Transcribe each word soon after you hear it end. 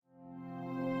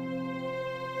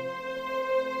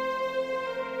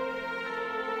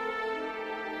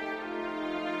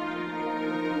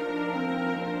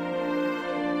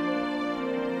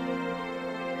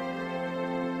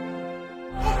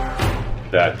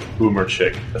that boomer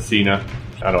chick, Athena,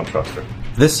 I don't trust her.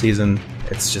 This season,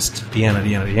 it's just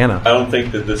Deanna. I don't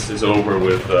think that this is over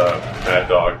with Mad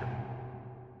Dog.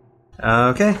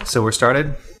 Okay, so we're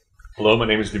started. Hello, my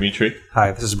name is Dimitri.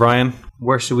 Hi, this is Brian.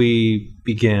 Where should we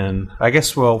begin? I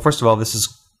guess, well, first of all, this is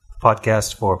a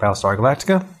podcast for Battlestar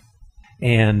Galactica.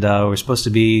 And we're supposed to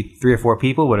be 3 or 4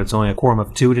 people, but it's only a quorum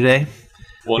of 2 today.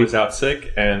 One is out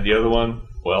sick, and the other one,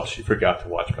 well, she forgot to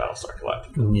watch Battlestar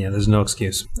Galactica. Yeah, there's no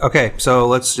excuse. Okay, so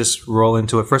let's just roll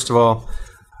into it. First of all,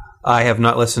 I have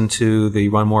not listened to the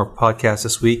Run More podcast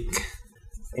this week,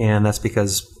 and that's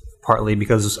partly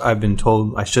because I've been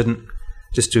told I shouldn't,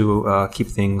 just to keep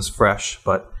things fresh,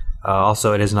 but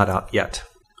also it is not out yet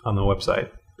on the website.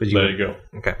 There you go.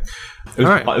 Okay. It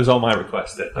was all my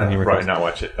request that Brian not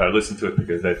watch it. Listen to it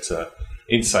because that's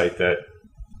insight that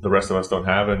the rest of us don't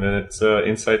have, and then it's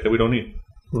insight that we don't need.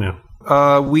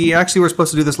 Yeah. We actually were supposed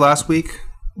to do this last week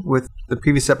with the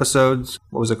previous episodes.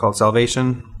 What was it called?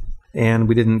 Salvation. And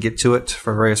we didn't get to it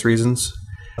for various reasons. Is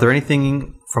there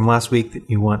anything from last week that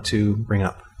you want to bring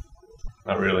up?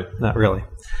 Not really. Not really.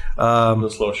 A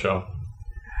slow show.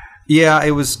 Yeah,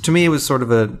 it was. To me, it was sort of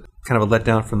a kind of a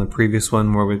letdown from the previous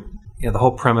one, where the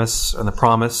whole premise and the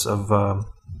promise of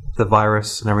the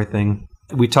virus and everything.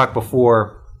 We talked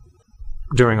before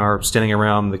during our standing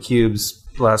around the cubes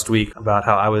last week about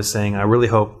how I was saying I really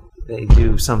hope they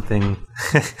do something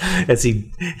as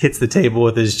he hits the table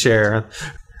with his chair.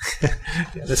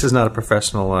 Yeah, this is not a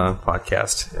professional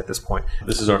podcast at this point.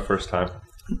 This is our first time.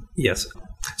 Yes.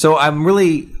 So I'm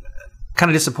really kind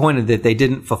of disappointed that they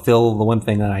didn't fulfill the one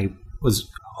thing that I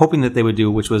was hoping that they would do,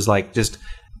 which was like just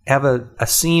have a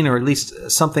scene or at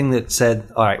least something that said,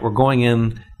 all right, we're going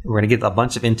in, we're going to get a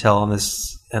bunch of intel on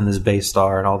this base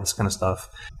star and all this kind of stuff.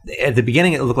 At the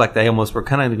beginning, it looked like they almost were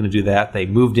kind of going to do that. They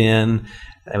moved in.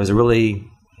 It was a really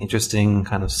interesting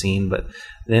kind of scene, but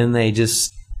then they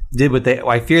just did what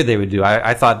I feared they would do.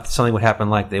 I thought something would happen,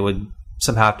 like they would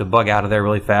somehow have to bug out of there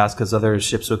really fast because other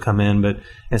ships would come in, but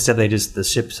instead the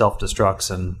ship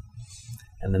self-destructs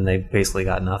and then they basically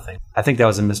got nothing. I think that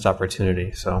was a missed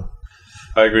opportunity. So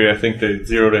I agree. I think they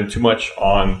zeroed in too much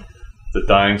on the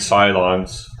dying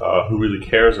Cylons. Who really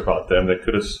cares about them? They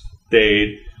could have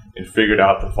stayed and figured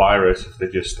out the virus if they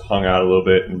just hung out a little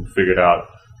bit and figured out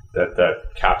that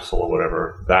capsule or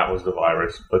whatever, that was the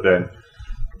virus. But then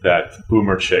that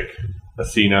boomer chick,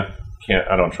 Athena,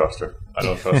 I don't trust her. I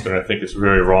don't trust her, and I think it's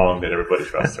very wrong that everybody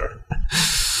trusts her.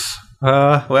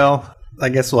 Well, I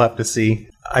guess we'll have to see.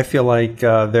 I feel like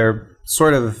they're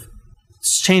sort of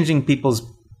changing people's...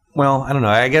 Well, I don't know.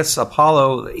 I guess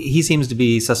Apollo, he seems to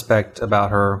be suspect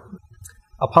about her.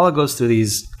 Apollo goes through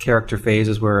these character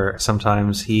phases where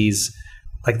sometimes he's...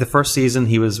 Like the first season,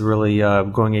 he was really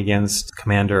going against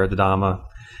Commander Dodama,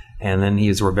 and then he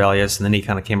was rebellious, and then he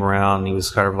kind of came around, and he was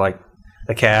kind of like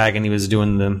a CAG, and he was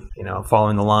doing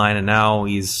following the line, and now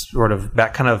he's sort of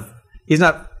back he's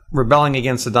not rebelling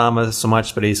against Dodama so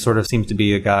much, but he sort of seems to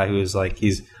be a guy who is like,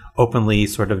 he's openly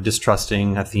sort of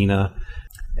distrusting Athena,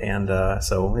 and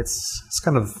so it's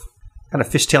kind of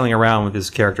fishtailing around with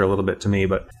his character a little bit to me.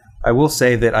 But I will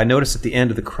say that I noticed at the end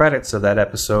of the credits of that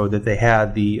episode that they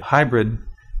had the hybrid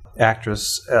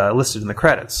actress listed in the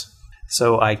credits.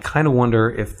 So I kind of wonder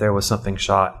if there was something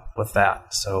shot with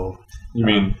that. So you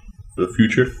mean for the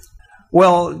future?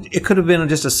 Well, it could have been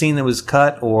just a scene that was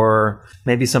cut, or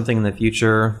maybe something in the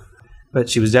future. But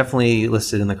she was definitely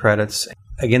listed in the credits.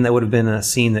 Again, that would have been a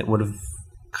scene that would have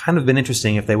kind of been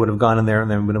interesting if they would have gone in there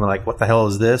and then would have been like, "What the hell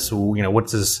is this?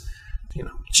 What's this?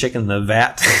 Chicken in the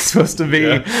vat supposed to be?"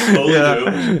 Yeah,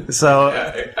 totally do. So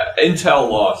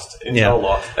Intel lost.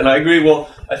 Lost, and I agree. Well,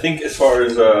 I think as far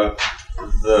as the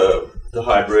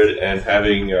hybrid and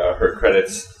having her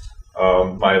credits,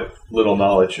 my little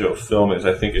knowledge of film is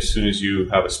I think as soon as you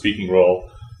have a speaking role,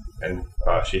 and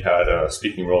she had a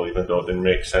speaking role even though it didn't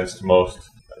make sense to most,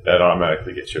 that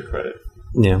automatically gets your credit.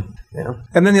 Yeah.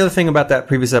 And then the other thing about that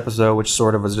previous episode, which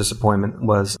sort of was a disappointment,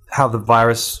 was how the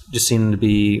virus just seemed to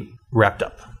be wrapped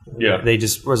up. Yeah. They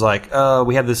just was like,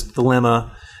 we had this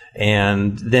dilemma,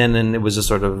 and it was just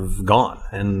sort of gone.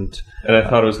 And I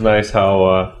thought it was nice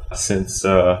how since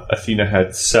Athena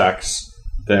had sex,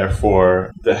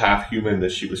 therefore the half-human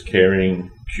that she was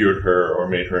carrying cured her or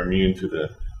made her immune to the...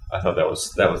 I thought that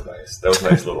was nice. That was a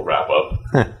nice little wrap-up.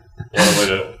 One way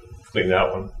to clean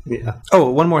that one. Yeah. Oh,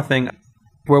 one more thing.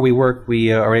 Where we work,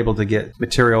 we are able to get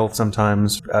material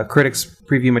sometimes, critics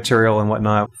preview material and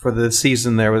whatnot. For the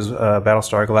season, there was a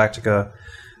Battlestar Galactica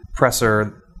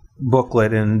presser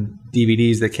booklet and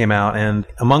DVDs that came out, and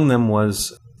among them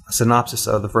was a synopsis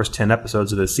of the first 10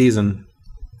 episodes of the season,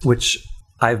 which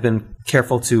I've been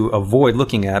careful to avoid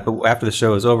looking at, but after the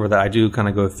show is over, that I do kind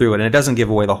of go through it. And it doesn't give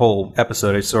away the whole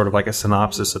episode. It's sort of like a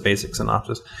synopsis, a basic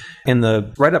synopsis. In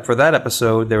the write-up for that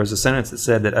episode, there was a sentence that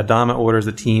said that Adama orders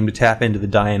the team to tap into the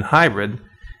Dian hybrid,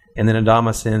 and then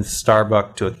Adama sends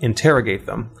Starbuck to interrogate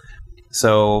them.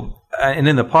 So, and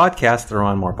in the podcast, the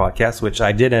Ron Moore podcast, which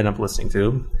I did end up listening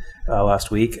to last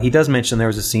week, he does mention there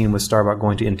was a scene with Starbuck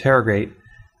going to interrogate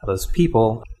those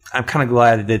people. I'm kind of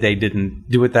glad that they didn't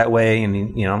do it that way, and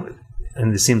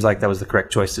and it seems like that was the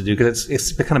correct choice to do, because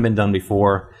it's kind of been done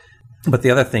before. But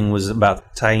the other thing was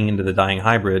about tying into the Dying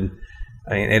hybrid.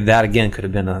 I mean, that again could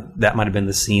have been that might have been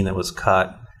the scene that was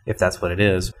cut, if that's what it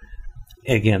is.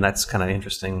 Again, that's kind of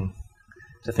interesting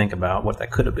to think about what that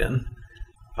could have been.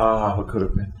 What could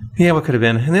have been? Yeah, what could have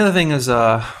been. And the other thing is,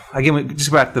 again, just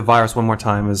go back to the virus one more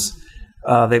time. Is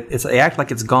they act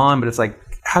like it's gone, but it's like,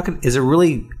 is it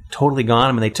really totally gone?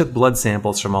 I mean, they took blood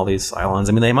samples from all these Cylons.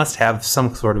 I mean, they must have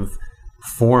some sort of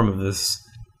form of this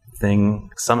thing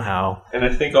somehow. And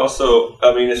I think also,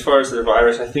 I mean, as far as the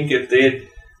virus, I think if they had,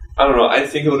 I don't know, I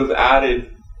think it would have added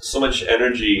so much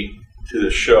energy to the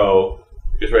show,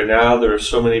 because right now there are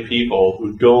so many people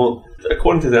who don't,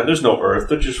 according to them, there's no Earth.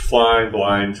 They're just flying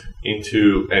blind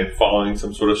into and following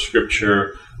some sort of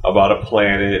scripture about a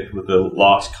planet with a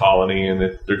lost colony, and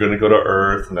that they're going to go to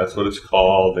Earth, and that's what it's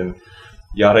called, and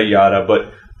yada yada.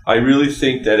 But I really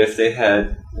think that if they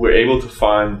were able to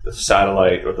find the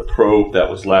satellite or the probe that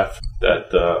was left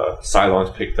that the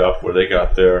Cylons picked up where they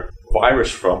got their virus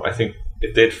from, I think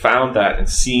if they'd found that and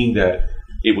seen that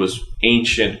it was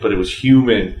ancient but it was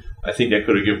human, I think that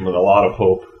could have given them a lot of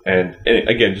hope. And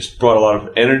again, just brought a lot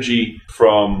of energy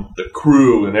from the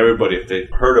crew and everybody if they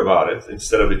heard about it,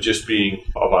 instead of it just being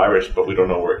a virus, but we don't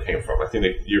know where it came from. I think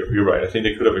you're right. I think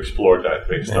they could have explored that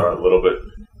based on a little bit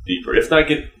deeper. If not,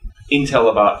 get intel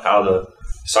about how the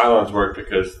Cylons work,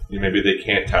 because maybe they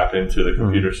can't tap into the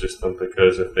computer system,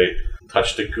 because if they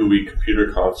touch the GUI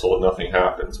computer console, nothing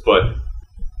happens. But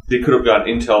they could have gotten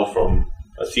intel from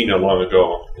Athena long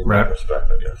ago in that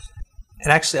respect, I guess.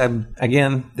 And actually,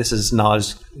 again, this is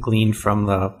knowledge gleaned from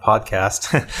the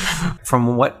podcast.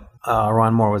 From what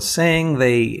Ron Moore was saying,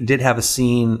 they did have a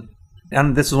scene,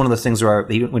 and this is one of those things where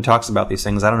when he talks about these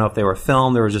things, I don't know if they were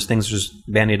filmed, there were just things just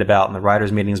bandied about in the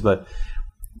writers' meetings, but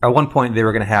at one point they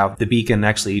were going to have the beacon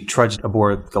actually trudged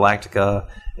aboard Galactica.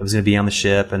 It was going to be on the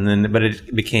ship, but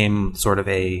it became sort of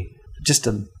just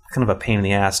a kind of a pain in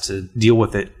the ass to deal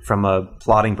with it from a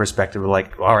plotting perspective. We're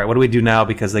like, all right, what do we do now?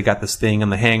 Because they got this thing in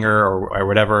the hangar or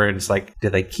whatever. And it's like, do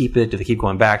they keep it? Do they keep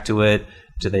going back to it?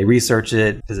 Do they research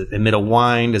it? Does it emit a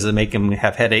whine? Does it make them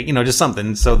have headache? Just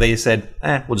something. So they said,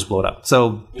 we'll just blow it up.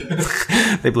 So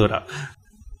they blew it up.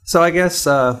 So I guess,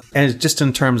 and just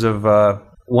in terms of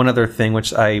one other thing, which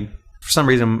for some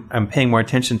reason, I'm paying more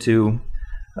attention to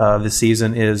this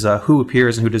season, is who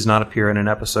appears and who does not appear in an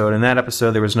episode. In that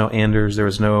episode, there was no Anders, there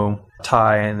was no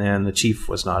Ty, and then the Chief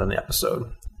was not in the episode.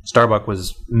 Starbuck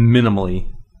was minimally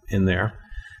in there.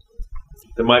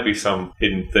 There might be some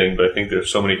hidden thing, but I think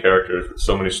there's so many characters with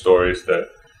so many stories that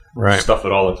stuff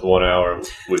it all into 1 hour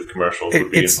with commercials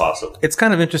would be impossible. It's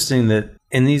kind of interesting that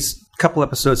in these couple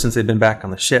episodes since they've been back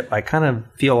on the ship, I kind of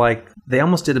feel like they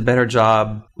almost did a better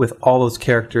job with all those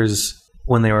characters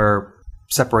when they were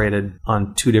separated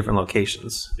on two different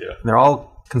locations. Yeah. And they're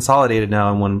all consolidated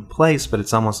now in one place, but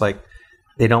it's almost like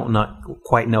they don't not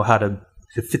quite know how to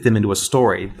fit them into a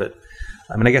story. But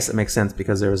I mean, I guess it makes sense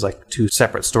because there was like two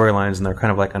separate storylines and they're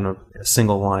kind of like on a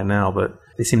single line now, but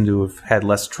they seem to have had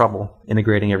less trouble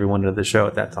integrating everyone into the show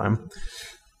at that time.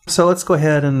 So let's go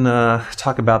ahead and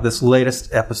talk about this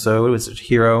latest episode. It was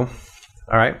Hero.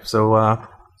 All right. So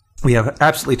we have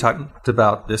absolutely talked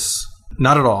about this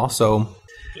not at all. So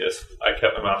yes, I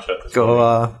kept my mouth shut.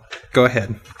 Go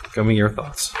ahead. Give me your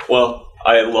thoughts. Well,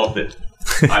 I loved it.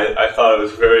 I thought it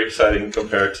was very exciting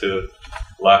compared to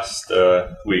last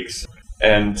week's.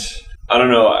 And I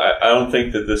don't know. I don't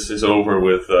think that this is over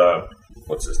with,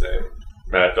 what's his name?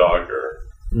 Mad Dog, or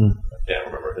I can't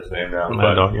remember his name now.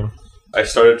 Mad Dog, yeah. I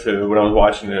started to, when I was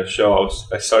watching the show,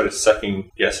 I started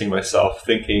second guessing myself,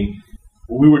 thinking,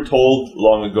 we were told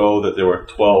long ago that there were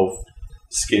 12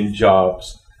 skin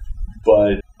jobs,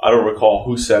 but I don't recall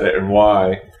who said it and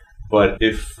why. But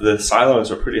if the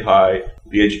Cylons are pretty highly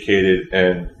educated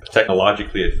and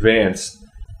technologically advanced,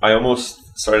 I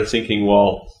almost started thinking,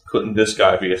 well, couldn't this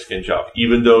guy be a skin job?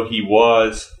 Even though he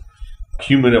was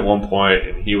human at one point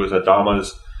and he was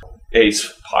Adama's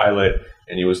ace pilot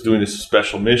and he was doing this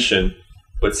special mission,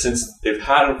 but since they've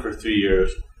had him for 3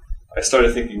 years, I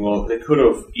started thinking, well, they could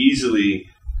have easily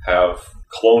have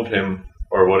cloned him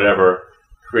or whatever,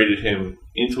 created him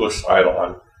into a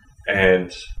Cylon,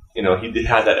 and he did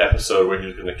have that episode where he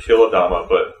was going to kill Adama,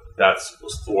 but that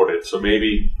was thwarted. So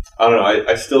maybe, I don't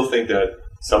know, I still think that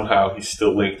somehow he's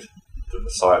still linked to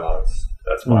the Cylons.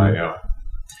 That's why.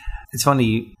 It's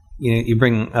funny, you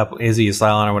bring up Izzy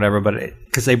Cylon or whatever, but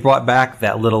because they brought back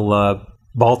that little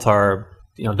Baltar,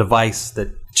 device that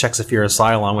checks if you're a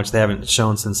Cylon, which they haven't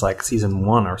shown since like season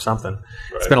 1 or something. Right.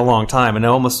 It's been a long time, and it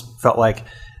almost felt like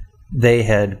they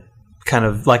had kind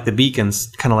of, like the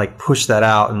beacons, kind of like pushed that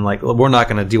out and like, we're not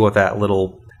going to deal with that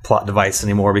little plot device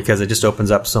anymore because it just opens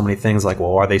up so many things. Like,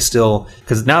 well, are they still?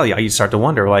 Because now you start to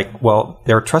wonder, like, well,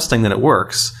 they're trusting that it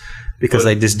works because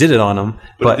they just did it on them.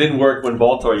 But it didn't work when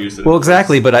Baltar used it. Well,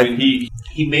 exactly. But I mean,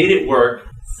 he made it work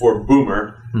for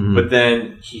Boomer, but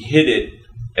then he hid it.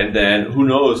 And then, who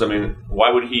knows? I mean, why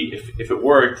would he, if it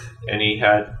worked and he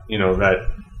had, that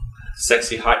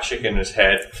sexy hot chick in his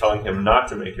head telling him not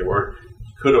to make it work,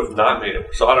 he could have not made it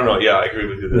work. So I don't know. Yeah, I agree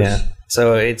with you. Yeah.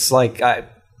 So it's like,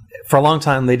 for a long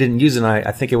time they didn't use it, and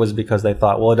I think it was because they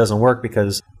thought, well, it doesn't work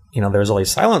because, there's all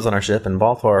these Cylons on our ship, and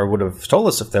Baltar would have told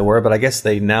us if there were, but I guess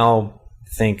they now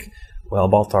think, well,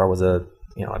 Baltar was a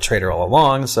traitor all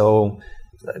along, so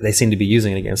they seem to be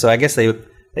using it again. So I guess they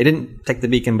didn't take the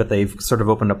beacon, but they've sort of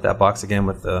opened up that box again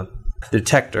with the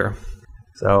detector.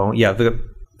 So yeah,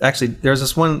 actually,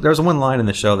 there's one line in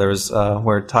the show. There's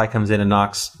where Ty comes in and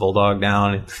knocks Bulldog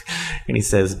down, and he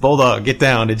says, "Bulldog, get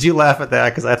down." Did you laugh at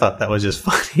that? Because I thought that was just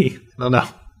funny. No.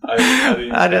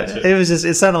 It was just.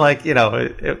 It sounded like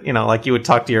like you would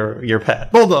talk to your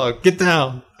pet. Bulldog, get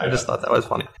down. I just thought that was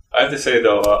funny. I have to say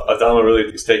though, Adama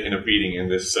really is taking a beating in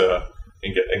this.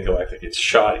 In Galactic, it's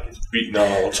shot, it gets beaten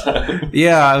on all the time.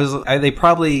 Yeah, they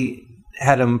probably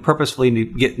had him purposefully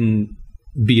getting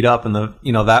beat up in the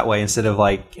that way instead of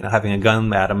like having a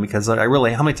gun at him, because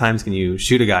how many times can you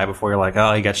shoot a guy before you're like,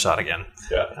 oh, he got shot again?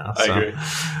 Yeah, I agree.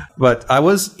 But I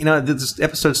was this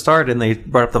episode started and they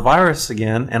brought up the virus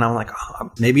again, and I'm like,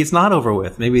 oh, maybe it's not over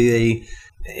with. Maybe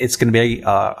it's going to be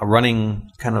a running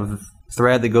kind of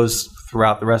thread that goes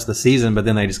throughout the rest of the season, but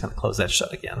then they just kind of close that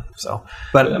shut again. So,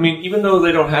 but I mean, even though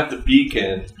they don't have the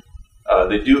beacon,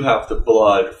 they do have the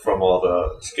blood from all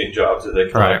the skin jobs that they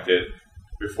collected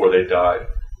before they died,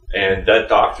 and that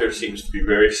doctor seems to be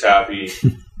very savvy.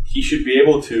 He should be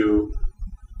able to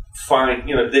find.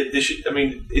 They should. I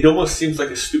mean, it almost seems like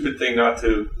a stupid thing not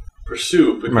to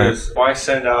pursue, because why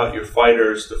send out your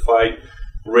fighters to fight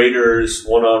raiders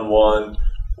one-on-one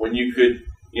when you could,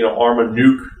 arm a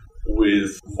nuke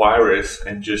with virus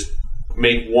and just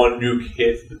make one nuke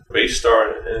hit the base star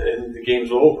and the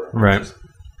game's over. Right.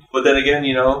 But then again,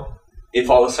 if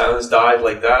all the Cylons died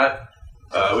like that,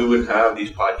 we wouldn't have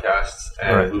these podcasts,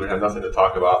 and we would have nothing to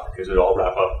talk about because it would all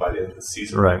wrap up by the end of the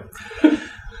season. Right.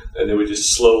 And then we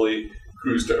just slowly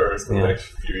cruise to Earth in the next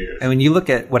few years. And when you look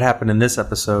at what happened in this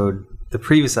episode, the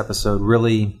previous episode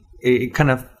really, it kind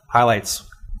of highlights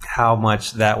how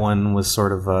much that one was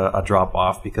sort of a drop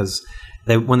off, because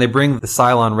when they bring the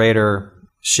Cylon Raider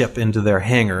ship into their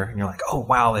hangar, and you're like, oh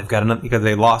wow, they've got enough, because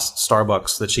they lost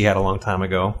Starbucks that she had a long time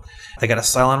ago. They got a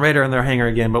Cylon Raider in their hangar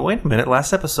again, but wait a minute,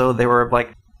 last episode they were like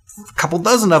a couple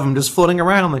dozen of them just floating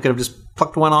around. They could have just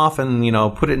plucked one off and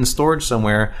put it in storage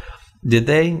somewhere. Did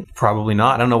they? Probably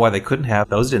not. I don't know why they couldn't have.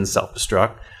 Those didn't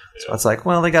self-destruct. So it's like,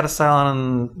 well, they got a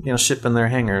Cylon ship in their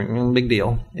hangar. Big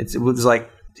deal. It was like,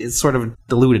 it sort of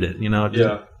diluted it.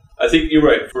 Yeah. I think you're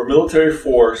right. For a military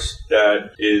force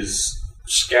that is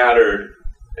scattered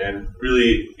and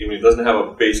really, doesn't have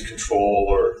a base control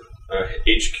or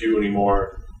HQ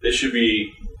anymore, they should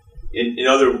be, in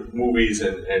other movies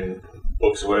and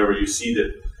books or whatever, you see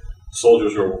that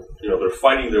soldiers are, they're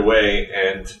fighting their way,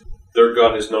 and their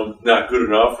gun is not good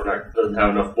enough or doesn't have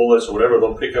enough bullets or whatever.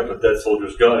 They'll pick up a dead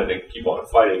soldier's gun and keep on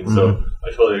fighting. Mm-hmm. So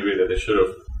I totally agree that they should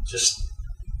have just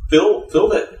fill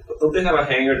that. Don't they have a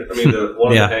hangar? I mean,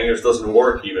 one of the hangars doesn't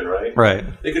work even, right? Right.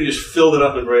 They could have just filled it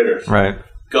up with raiders. Right.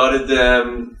 Gutted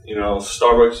them.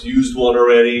 Starbucks used one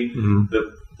already. Mm-hmm.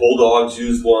 The Bulldogs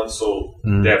used one, so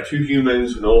they have 2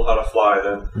 humans who know how to fly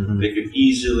them. Mm-hmm. They could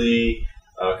easily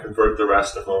convert the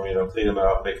rest of them. Clean them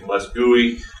out, make them less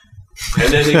gooey,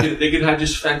 and then they could have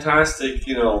just fantastic,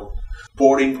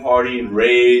 boarding party and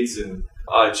raids, and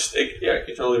it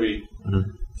could totally be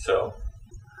So,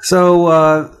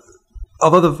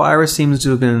 although the virus seems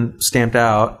to have been stamped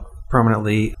out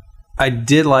permanently, I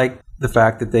did like the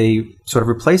fact that they sort of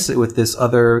replaced it with this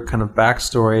other kind of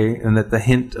backstory, and that the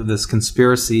hint of this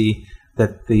conspiracy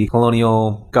that the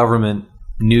colonial government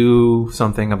knew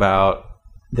something about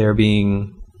there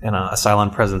being a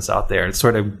Cylon presence out there.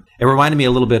 It reminded me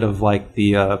a little bit of like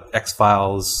the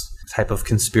X-Files type of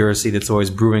conspiracy that's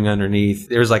always brewing underneath.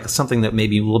 There's like something that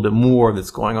maybe a little bit more that's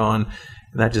going on,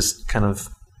 and that just kind of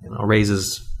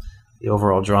raises the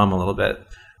overall drama a little bit.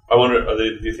 I wonder,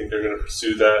 do you think they're going to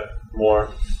pursue that more?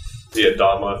 The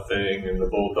Adama thing and the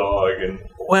Bulldog, and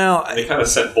they kind of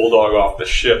sent Bulldog off the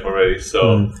ship already,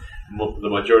 so the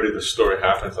majority of the story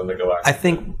happens on the Galactic. I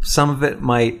think some of it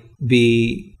might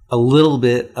be a little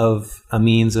bit of a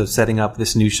means of setting up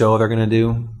this new show they're going to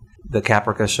do, the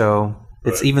Caprica show.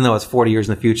 It's even though it's 40 years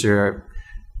in the future,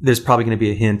 there's probably going to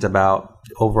be a hint about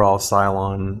overall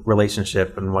Cylon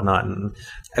relationship and whatnot. And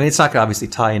I mean, it's not going to obviously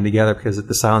tie in together because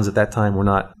the Cylons at that time were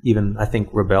not even, I think,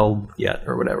 rebelled yet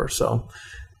or whatever. So,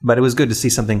 but it was good to see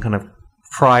something kind of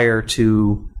prior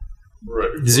to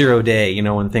Zero Day,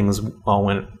 when things all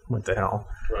went to hell.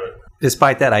 Right.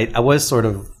 Despite that, I was sort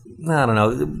of, I don't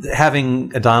know, having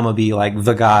Adama be like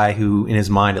the guy who, in his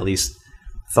mind at least,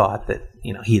 thought that,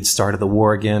 he had started the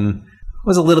war again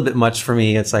was a little bit much for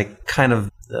me. It's like kind of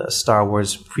the Star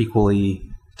Wars prequel-y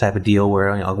type of deal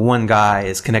where one guy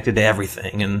is connected to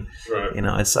everything, and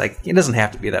it's like it doesn't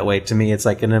have to be that way. To me, it's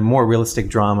like in a more realistic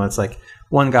drama, it's like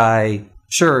one guy,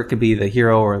 sure, it could be the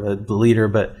hero or the leader,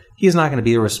 but he's not going to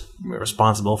be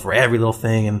responsible for every little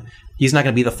thing, and he's not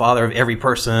going to be the father of every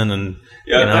person. And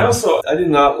I did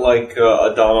not like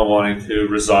Adama wanting to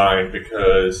resign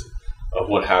because of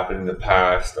what happened in the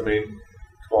past. I mean,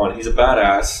 come on, he's a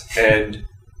badass, and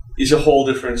it's a whole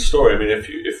different story. I mean, if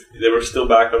they were still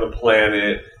back on the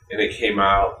planet and it came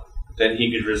out, then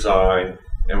he could resign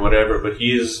and whatever. But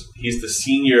he's the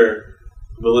senior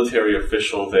military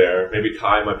official there. Maybe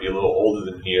Ty might be a little older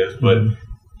than he is, but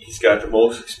he's got the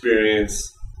most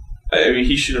experience. I mean,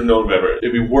 he should have known better.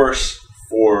 It'd be worse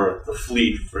for the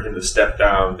fleet for him to step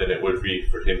down than it would be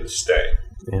for him to stay.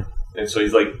 Yeah. And so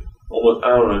he's like, almost, I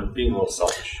don't know, being a little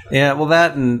selfish. Yeah, well,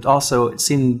 that, and also it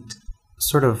seemed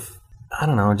sort of, I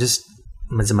don't know, just,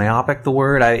 is myopic the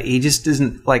word? He just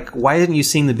isn't, like, why didn't you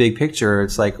see the big picture?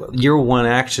 It's like year one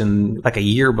action, like a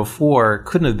year before,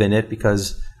 couldn't have been it,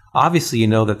 because obviously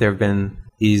that there have been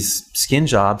these skin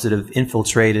jobs that have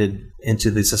infiltrated into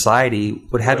the society,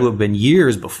 would had to have been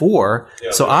years before.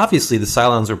 Yeah, so obviously the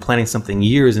Cylons were planning something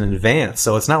years in advance.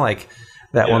 So it's not like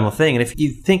that one little thing. And if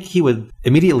you think he would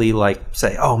immediately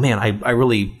say, "Oh man, I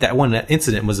really, that one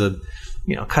incident was a,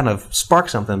 kind of spark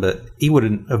something," but he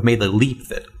wouldn't have made the leap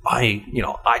that I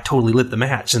totally lit the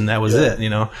match and that was it.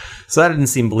 So that didn't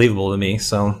seem believable to me.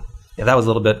 So yeah, that was a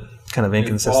little bit kind of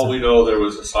inconsistent. For all we know, there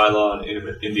was a Cylon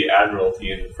in the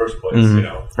Admiralty in the first place,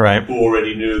 right? Who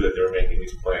already knew that they were making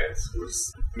these plans. It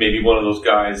was maybe one of those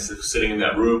guys sitting in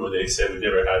that room where they said, "We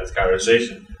never had this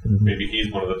conversation." Maybe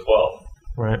he's one of the 12.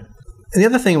 Right. And the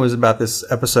other thing was about this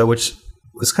episode, which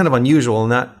was kind of unusual,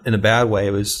 not in a bad way.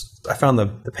 It was, I found the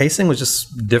pacing was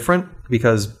just different,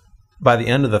 because by the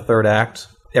end of the third act,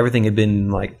 everything had been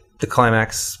like, the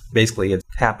climax basically had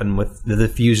happened with the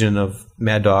fusion of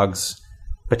Mad Dog's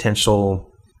potential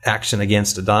action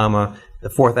against Adama. The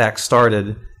fourth act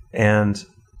started, and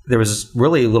there was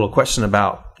really a little question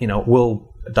about,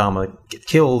 will Adama get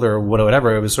killed or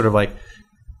whatever. It was sort of like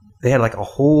they had like a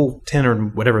whole 10 or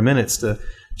whatever minutes to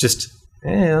just,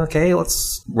 okay,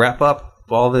 let's wrap up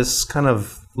all this kind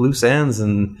of loose ends.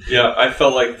 And yeah, I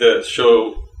felt like the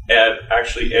show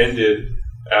actually ended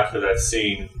after that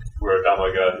scene where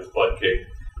Adama got his butt kicked,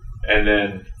 and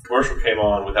then commercial came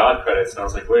on without credits, and I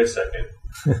was like, wait a second.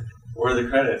 Where are the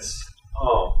credits?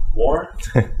 Oh, more?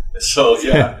 So,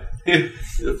 yeah.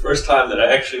 The first time that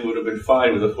I actually would have been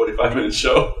fine with a 45-minute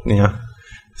show. Yeah.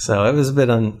 So it was a bit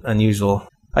unusual.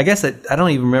 I guess I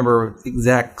don't even remember the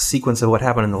exact sequence of what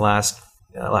happened in the last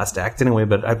act anyway,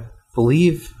 but I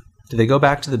believe, did they go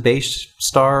back to the base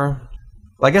star?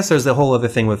 Well, I guess there's the whole other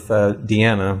thing with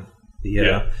Deanna.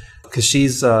 Because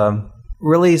she's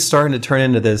really starting to turn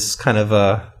into this kind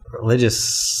of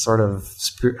religious sort of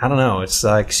spirit. I don't know. It's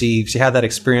like she had that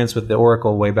experience with the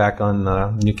Oracle way back on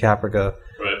New Caprica.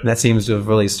 Right. And that seems to have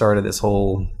really started this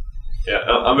whole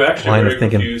I'm actually very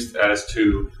confused as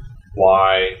to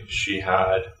why she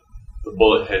had the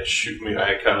bullet head shoot. I mean,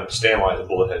 I kind of understand why the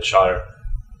bullet head shot her,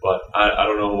 but I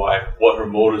don't know what her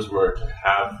motives were to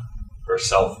have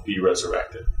herself be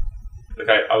resurrected. Like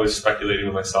I was speculating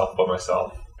with myself about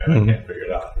myself, and I can't figure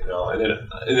it out,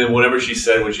 And then whatever she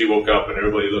said when she woke up, and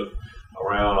everybody looked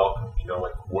around, all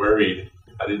like worried.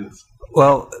 I didn't.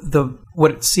 Well,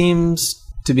 what it seems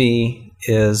to be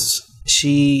is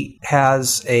she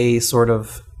has a sort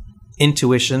of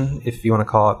intuition, if you want to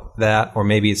call it that, or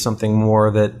maybe it's something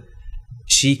more, that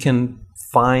she can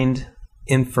find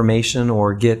information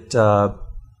or get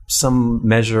some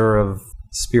measure of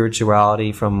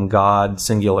spirituality from God,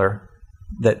 singular,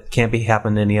 that can't be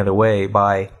happened any other way,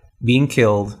 by being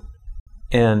killed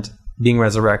and being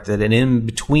resurrected. And in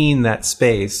between that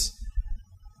space,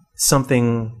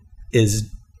 something is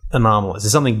anomalous.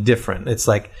 It's something different. It's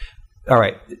like, all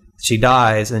right, she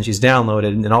dies and she's downloaded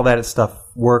and all that stuff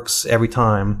works every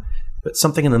time, but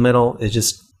something in the middle is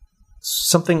just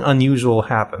something unusual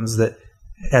happens that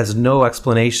has no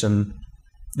explanation.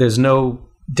 There's no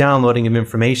downloading of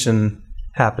information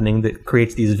happening that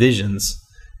creates these visions.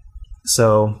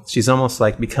 So she's almost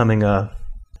like becoming going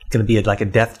to be like a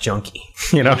death junkie,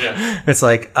 you know? Yeah. It's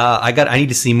like, I need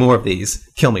to see more of these.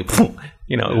 Kill me.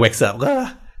 You know, it wakes up.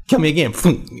 Kill me again.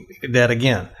 Dead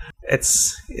again.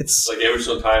 It's like every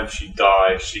single time she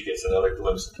dies, she gets another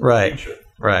glimpse of the future.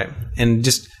 Right. And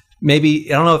just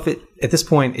maybe, I don't know if at this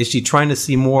point, is she trying to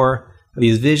see more of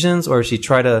these visions, or is she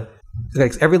try to,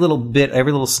 like every little bit,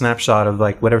 every little snapshot of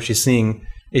like whatever she's seeing,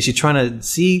 is she trying to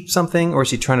see something, or is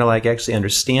she trying to like actually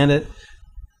understand it?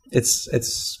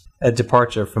 It's a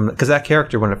departure from, because that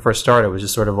character when it first started was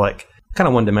just sort of like kind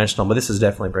of one-dimensional, but this is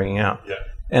definitely bringing out. Yeah.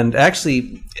 And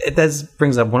actually, it does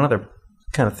brings up one other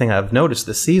kind of thing I've noticed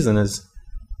this season is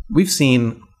we've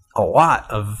seen a lot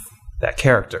of that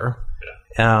character,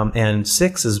 and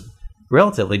 6 has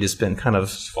relatively just been kind of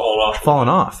fallen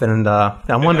off. And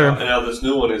I wonder. And now this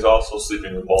new one is also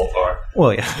sleeping with Baltar.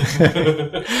 Well,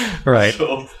 yeah, right.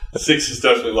 So 6 has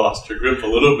definitely lost her grip a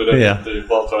little bit. Yeah,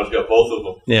 Baltar's got both of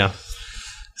them. Yeah.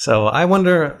 So I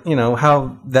wonder,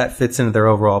 how that fits into their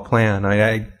overall plan.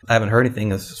 I haven't heard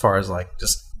anything as far as like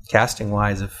just casting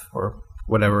wise, or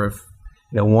whatever. If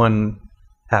one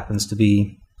happens to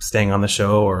be staying on the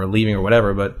show or leaving or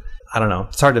whatever, but I don't know.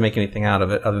 It's hard to make anything out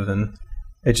of it other than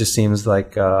it just seems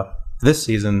like this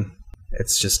season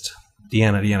it's just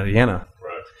Deanna.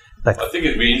 Right. I think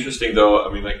it'd be interesting though.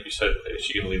 I mean, like you said, is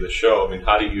she going to leave the show? I mean,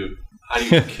 how do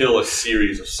you kill a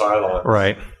series of Cylons?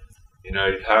 Right.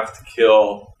 You'd have to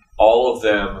kill all of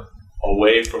them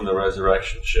away from the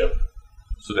resurrection ship,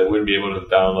 so they wouldn't be able to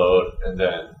download, and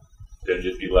then they'd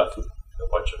just be left with a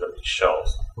bunch of empty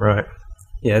shells. Right.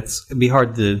 Yeah, it'd be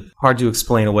hard to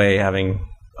explain away having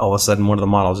all of a sudden one of the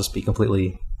models just be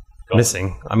completely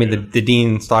missing. I mean, the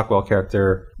Dean Stockwell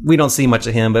character, we don't see much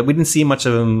of him, but we didn't see much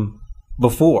of him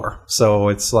before, so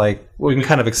it's like we can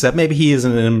kind of accept maybe he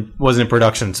wasn't in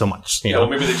production so much. Maybe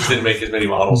they just didn't make as many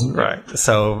models. Right.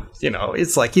 So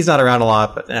it's like he's not around a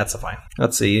lot, but that's fine.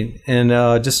 Let's see. And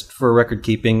just for record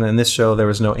keeping, in this show there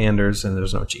was no Anders and there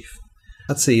was no Chief.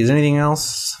 Let's see. Is there anything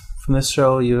else from this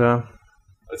show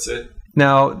That's it.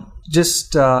 Now,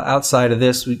 just outside of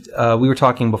this, we were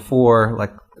talking before,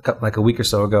 like a week or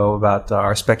so ago, about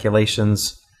our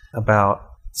speculations about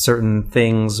certain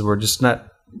things. We're just not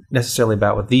necessarily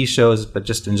about with these shows, but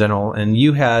just in general. And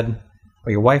your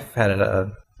wife had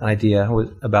an idea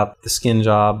about the skin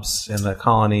jobs and the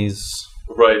colonies.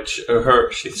 Right.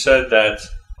 She said that,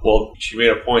 she made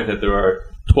a point that there are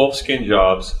 12 skin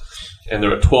jobs and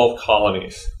there are 12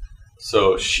 colonies.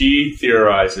 So she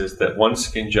theorizes that one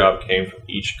skin job came from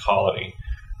each colony.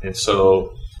 And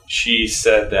so she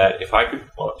said that if I could,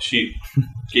 she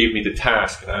gave me the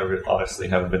task, and I honestly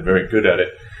haven't been very good at it,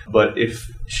 but if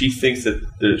she thinks that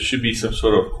there should be some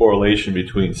sort of correlation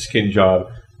between skin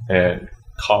job and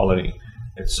colony.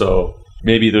 And so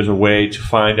maybe there's a way to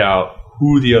find out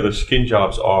who the other skin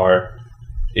jobs are.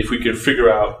 If we can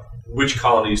figure out which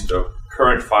colonies the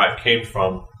current 5 came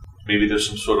from, maybe there's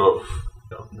some sort of,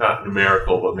 not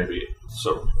numerical, but maybe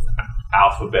sort of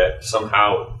alphabet.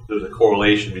 Somehow there's a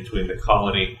correlation between the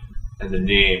colony and the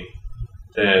name.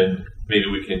 Then maybe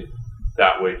we can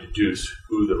that way deduce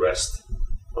who the rest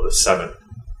of the 7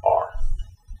 are.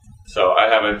 So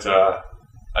I've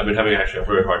been having actually a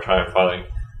very hard time finding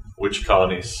which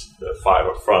colonies the 5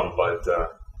 are from, but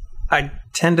I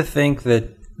tend to think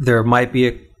that there might be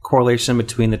a correlation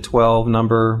between the 12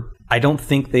 number. I don't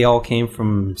think they all came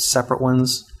from separate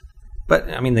ones. But,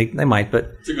 I mean, they might.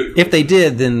 But if they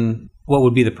did, then what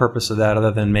would be the purpose of that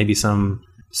other than maybe some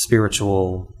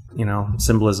spiritual,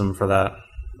 symbolism for that?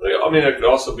 I mean, it could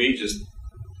also be just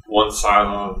one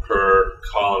Cylon per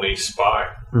colony spy.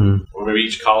 Mm-hmm. Or maybe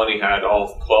each colony had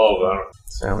all 12. I don't know.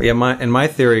 So, yeah, my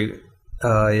theory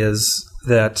is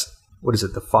that, what is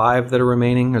it, the 5 that are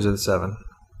remaining, or is it the 7?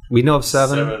 We know of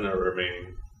 7. 7 are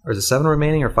remaining. Or is it 7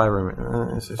 remaining or 5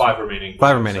 remaining? 5 remaining.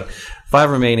 5 remaining. 5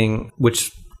 remaining,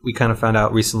 which we kind of found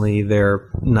out recently they're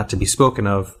not to be spoken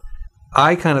of.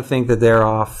 I kind of think that they're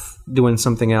off doing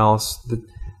something else. That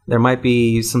there might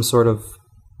be some sort of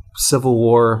civil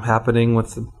war happening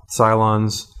with the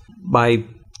Cylons. My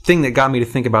thing that got me to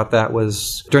think about that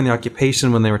was during the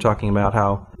occupation when they were talking about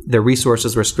how their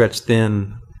resources were stretched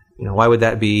thin. Why would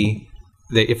that be?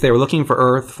 If they were looking for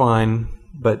Earth, fine.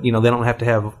 But, they don't have to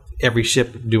have every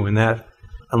ship doing that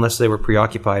unless they were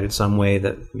preoccupied in some way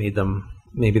that made them...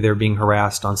 Maybe they're being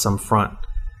harassed on some front.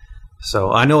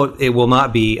 So I know it will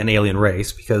not be an alien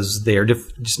race because they're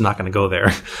just not going to go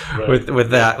there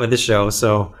with this show.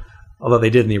 So although they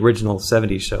did in the original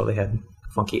 70s show, they had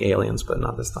funky aliens, but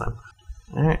not this time.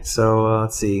 All right, so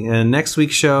let's see. And next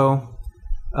week's show...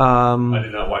 I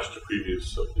did not watch the previews,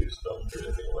 so please don't do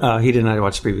anything away. He did not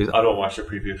watch the previews. I don't watch the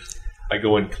previews. I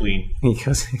go in clean.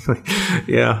 Because,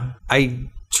 yeah. I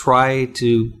try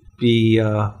to be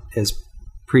as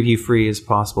preview-free as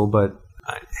possible, but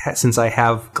since I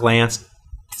have glanced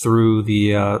through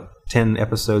the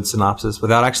 10-episode synopsis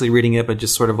without actually reading it, but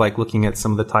just sort of like looking at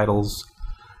some of the titles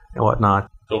and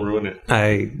whatnot. Don't ruin it.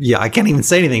 I can't even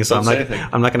say anything, so I'm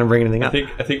not going to bring anything up.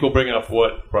 I think we'll bring up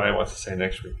what Brian wants to say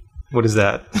next week. What is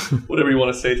that? Whatever you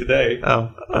want to say today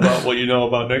about what you know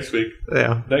about next week.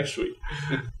 Yeah. Next week.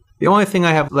 The only thing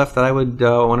I have left that I would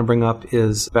want to bring up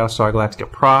is Battlestar Galactica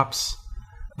props,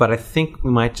 but I think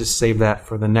we might just save that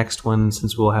for the next one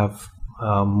since we'll have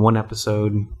one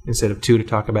episode instead of two to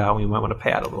talk about. We might want to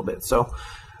pad a little bit. So,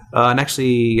 and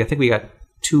actually, I think we got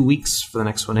 2 weeks for the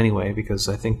next one anyway because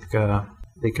I think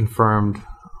they confirmed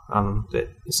that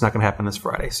it's not going to happen this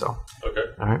Friday. So,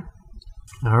 okay.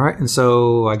 All right, and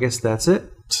so I guess that's it.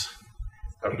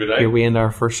 Have a good night. Here we end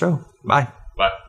our first show. Bye. Bye.